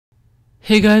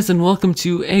Hey guys, and welcome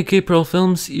to AK Pro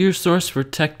Films, your source for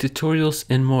tech tutorials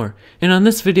and more. And on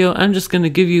this video, I'm just going to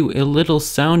give you a little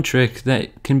sound trick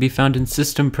that can be found in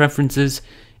system preferences,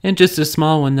 and just a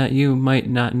small one that you might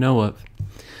not know of.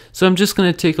 So I'm just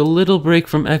going to take a little break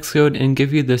from Xcode and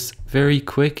give you this very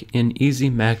quick and easy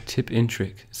Mac tip and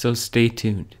trick. So stay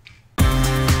tuned.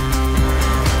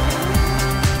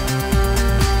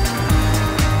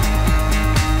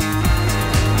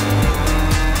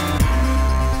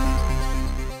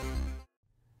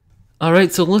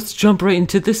 Alright, so let's jump right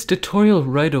into this tutorial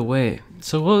right away.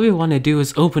 So what we want to do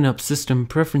is open up System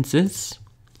Preferences,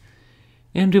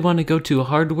 and we want to go to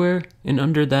Hardware, and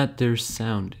under that there's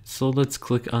Sound. So let's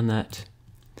click on that.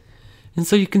 And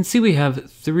so you can see we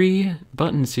have three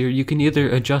buttons here. You can either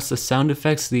adjust the sound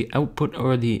effects, the output,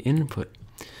 or the input.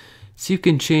 So you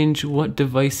can change what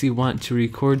device you want to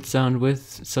record sound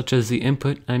with, such as the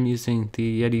input. I'm using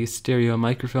the Yeti stereo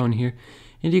microphone here.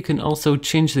 And you can also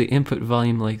change the input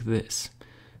volume like this.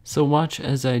 So watch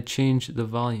as I change the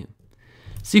volume.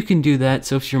 So you can do that.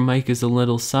 So if your mic is a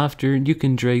little softer, you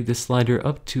can drag the slider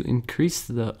up to increase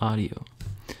the audio.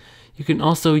 You can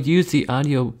also use the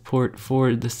audio port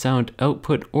for the sound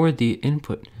output or the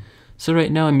input. So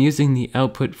right now I'm using the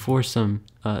output for some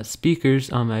speakers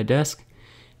on my desk,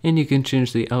 and you can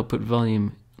change the output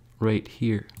volume right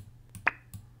here.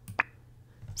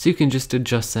 So you can just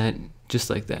adjust that just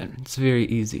like that. It's very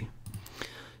easy.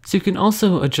 So you can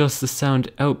also adjust the sound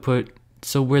output,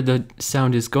 so where the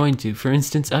sound is going to. For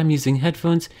instance, I'm using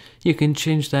headphones. You can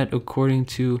change that according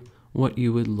to what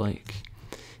you would like.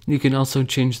 You can also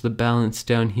change the balance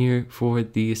down here for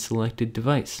the selected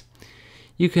device.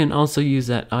 You can also use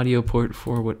that audio port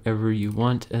for whatever you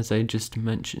want, as I just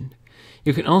mentioned.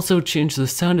 You can also change the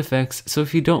sound effects. So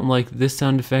if you don't like this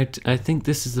sound effect, I think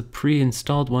this is a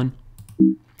pre-installed one,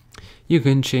 you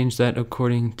can change that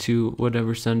according to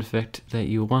whatever sound effect that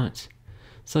you want,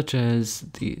 such as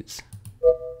these.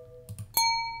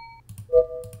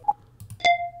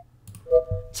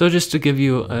 So just to give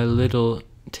you a little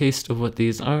taste of what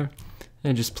these are,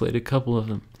 I just played a couple of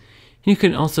them. You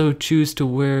can also choose to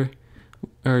where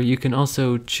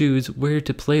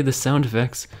to play the sound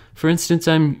effects. For instance,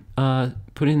 I'm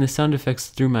putting the sound effects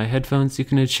through my headphones. You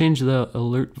can change the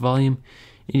alert volume,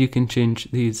 and you can change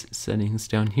these settings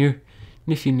down here.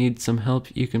 And if you need some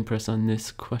help, you can press on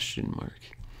this question mark.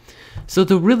 So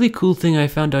the really cool thing I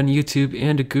found on YouTube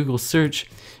and a Google search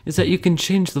is that you can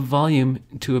change the volume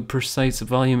to a precise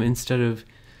volume instead of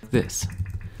this.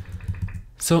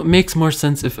 So it makes more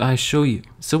sense if I show you.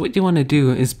 So what you want to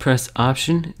do is press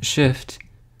Option, Shift,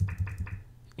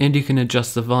 and you can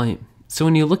adjust the volume. So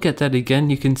when you look at that again,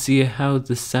 you can see how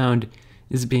the sound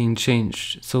is being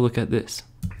changed. So look at this.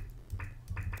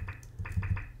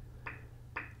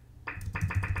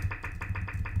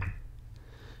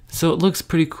 So it looks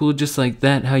pretty cool just like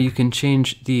that, how you can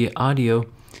change the audio.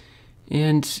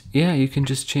 And yeah, you can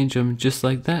just change them just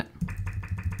like that.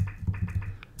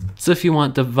 So if you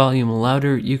want the volume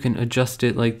louder, you can adjust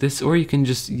it like this, or you can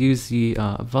just use the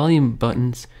volume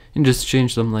buttons and just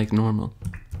change them like normal.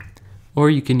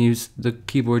 Or you can use the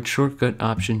keyboard shortcut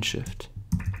Option Shift.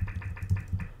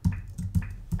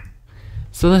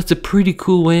 So that's a pretty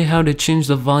cool way how to change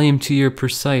the volume to your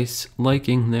precise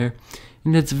liking there.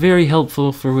 And it's very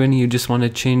helpful for when you just want to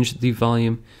change the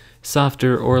volume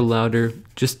softer or louder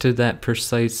just to that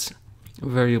precise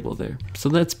variable there. So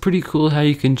that's pretty cool how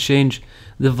you can change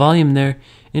the volume there.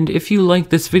 And if you like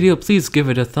this video, please give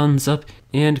it a thumbs up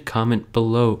and comment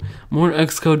below. More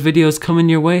Xcode videos coming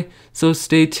your way, so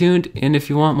stay tuned. And if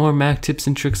you want more Mac tips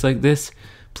and tricks like this,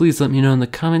 please let me know in the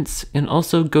comments. And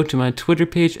also go to my Twitter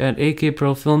page at AK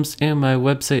Pro Films and my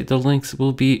website. The links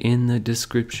will be in the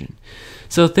description.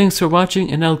 So thanks for watching,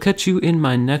 and I'll catch you in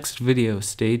my next video.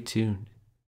 Stay tuned.